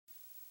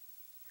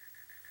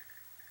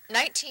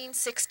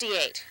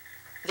1968,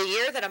 the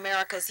year that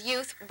America's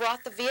youth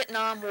brought the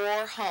Vietnam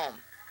War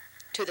home,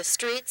 to the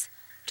streets,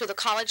 to the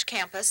college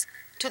campus,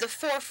 to the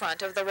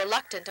forefront of the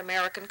reluctant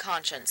American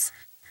conscience.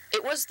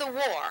 It was the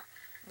war,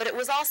 but it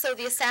was also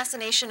the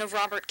assassination of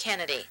Robert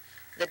Kennedy,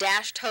 the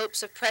dashed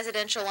hopes of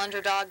presidential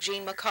underdog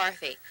Gene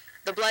McCarthy,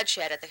 the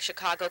bloodshed at the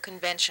Chicago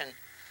Convention.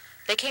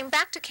 They came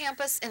back to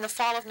campus in the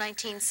fall of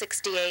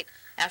 1968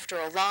 after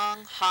a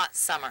long, hot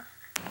summer.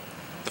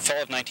 The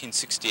fall of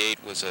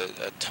 1968 was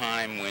a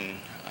time when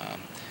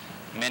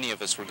many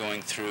of us were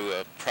going through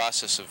a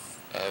process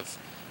of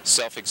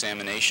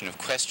self-examination, of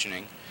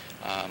questioning.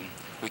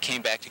 We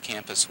came back to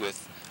campus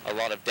with a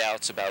lot of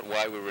doubts about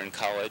why we were in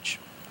college,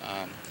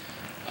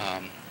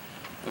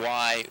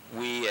 why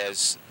we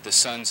as the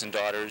sons and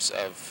daughters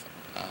of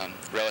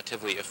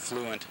relatively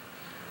affluent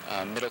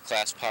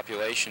middle-class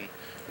population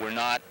were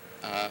not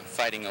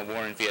fighting a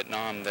war in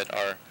Vietnam that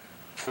our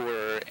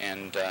poorer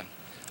and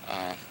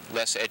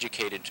less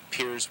educated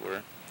peers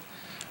were,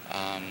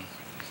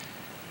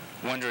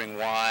 wondering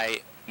why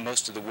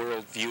most of the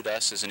world viewed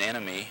us as an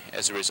enemy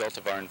as a result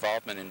of our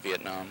involvement in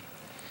Vietnam,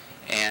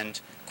 and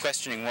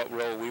questioning what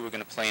role we were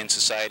going to play in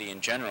society in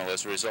general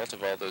as a result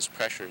of all those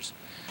pressures.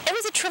 It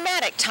was a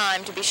traumatic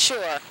time, to be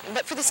sure,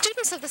 but for the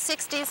students of the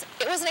 60s,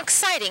 it was an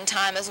exciting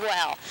time as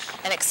well,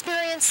 an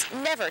experience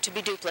never to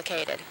be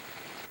duplicated.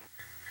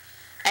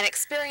 An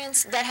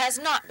experience that has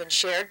not been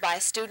shared by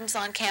students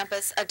on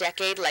campus a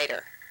decade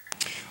later.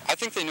 I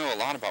think they know a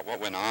lot about what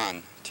went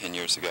on 10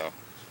 years ago.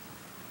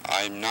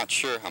 I'm not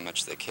sure how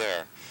much they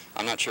care.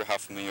 I'm not sure how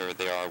familiar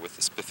they are with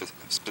the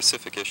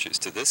specific issues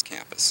to this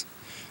campus.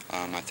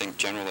 I think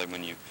generally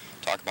when you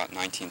talk about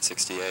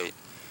 1968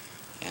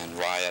 and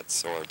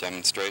riots or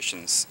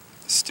demonstrations,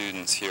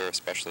 students here,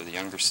 especially the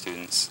younger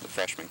students, the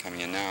freshmen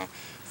coming in now,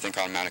 think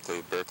automatically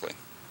of Berkeley,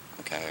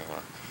 okay,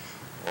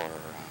 or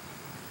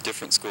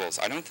different schools.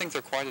 I don't think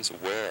they're quite as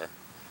aware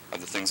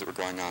of the things that were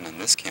going on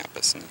this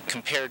campus.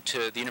 Compared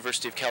to the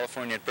University of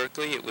California at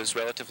Berkeley, it was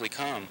relatively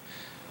calm.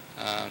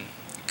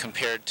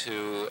 Compared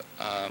to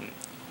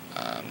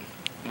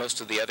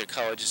most of the other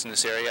colleges in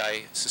this area,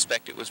 I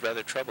suspect it was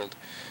rather troubled.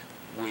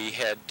 We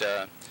had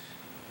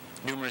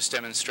numerous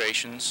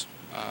demonstrations,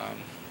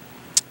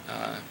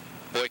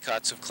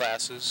 boycotts of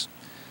classes,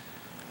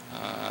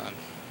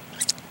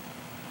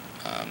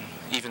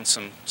 even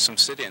some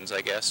sit-ins,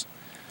 I guess.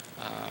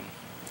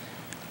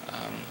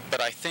 But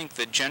I think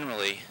that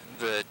generally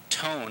the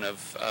tone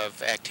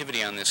of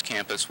activity on this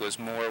campus was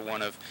more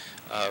one of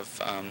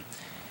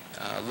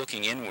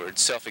looking inward,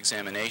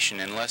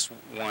 self-examination, and less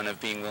one of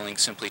being willing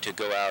simply to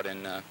go out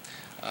and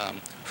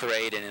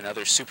parade and in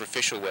other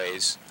superficial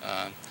ways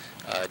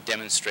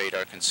demonstrate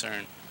our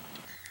concern.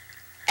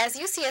 As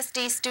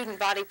UCSD student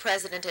body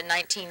president in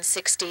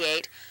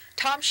 1968,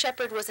 Tom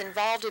Shepard was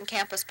involved in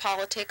campus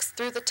politics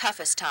through the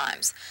toughest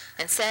times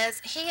and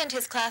says he and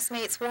his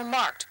classmates were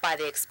marked by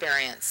the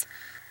experience.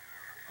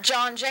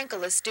 John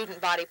Jenkel is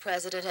student body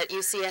president at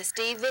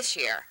UCSD this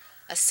year.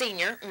 A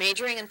senior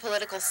majoring in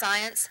political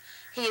science,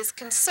 he is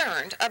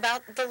concerned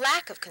about the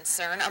lack of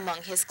concern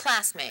among his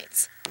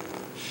classmates.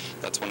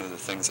 That's one of the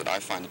things that I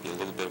find to be a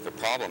little bit of a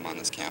problem on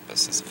this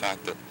campus, is the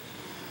fact that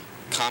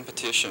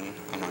competition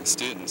among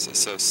students is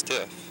so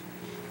stiff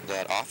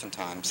that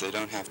oftentimes they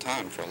don't have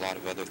time for a lot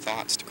of other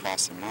thoughts to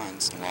cross their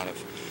minds, and a lot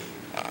of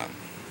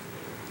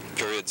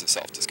periods of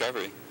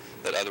self-discovery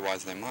that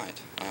otherwise they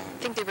might. I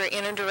think they were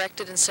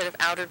inner-directed instead of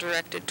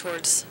outer-directed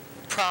towards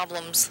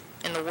problems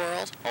in the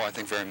world? Oh, I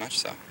think very much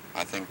so.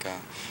 I think,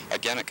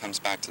 again, it comes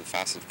back to the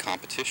facet of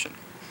competition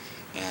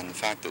and the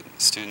fact that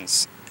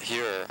students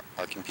here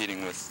are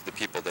competing with the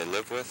people they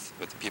live with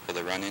the people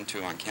they run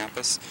into on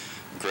campus,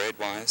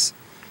 grade-wise,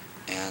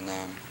 and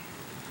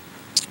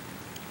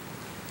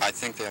I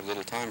think they have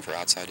little time for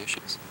outside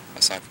issues,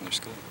 aside from their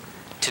school.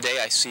 Today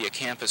I see a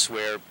campus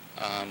where,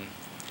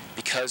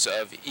 because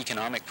of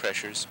economic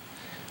pressures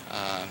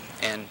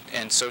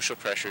and social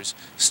pressures,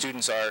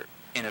 students are,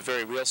 in a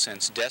very real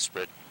sense,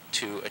 desperate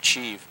to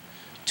achieve,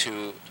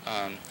 to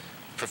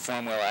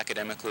perform well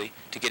academically,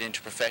 to get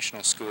into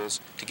professional schools,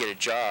 to get a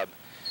job.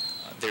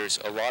 There's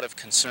a lot of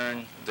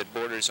concern that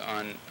borders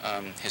on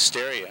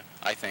hysteria,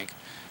 I think,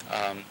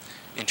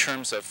 in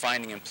terms of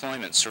finding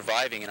employment,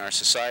 surviving in our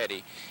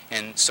society,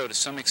 and so to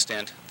some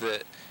extent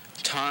the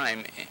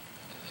time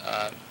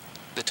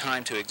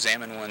to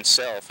examine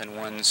oneself and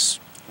one's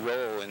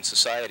role in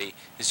society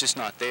is just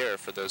not there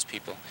for those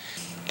people.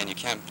 And you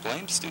can't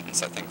blame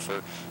students, I think,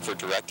 for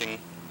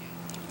directing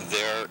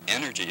their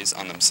energies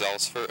on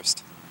themselves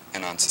first,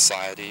 and on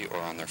society or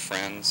on their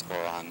friends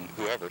or on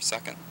whoever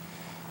second.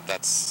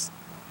 That's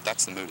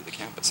the mood of the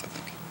campus, I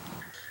think.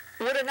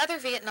 Would another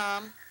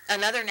Vietnam,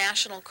 another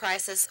national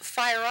crisis,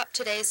 fire up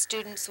today's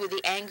students with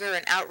the anger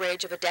and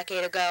outrage of a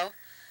decade ago?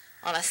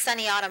 On a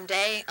sunny autumn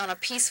day on a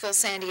peaceful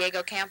San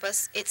Diego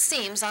campus, it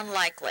seems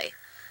unlikely.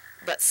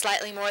 But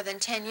slightly more than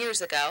 10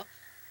 years ago,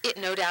 it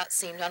no doubt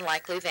seemed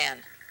unlikely then.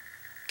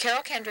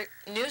 Carol Kendrick,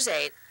 News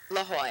 8,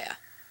 La Jolla.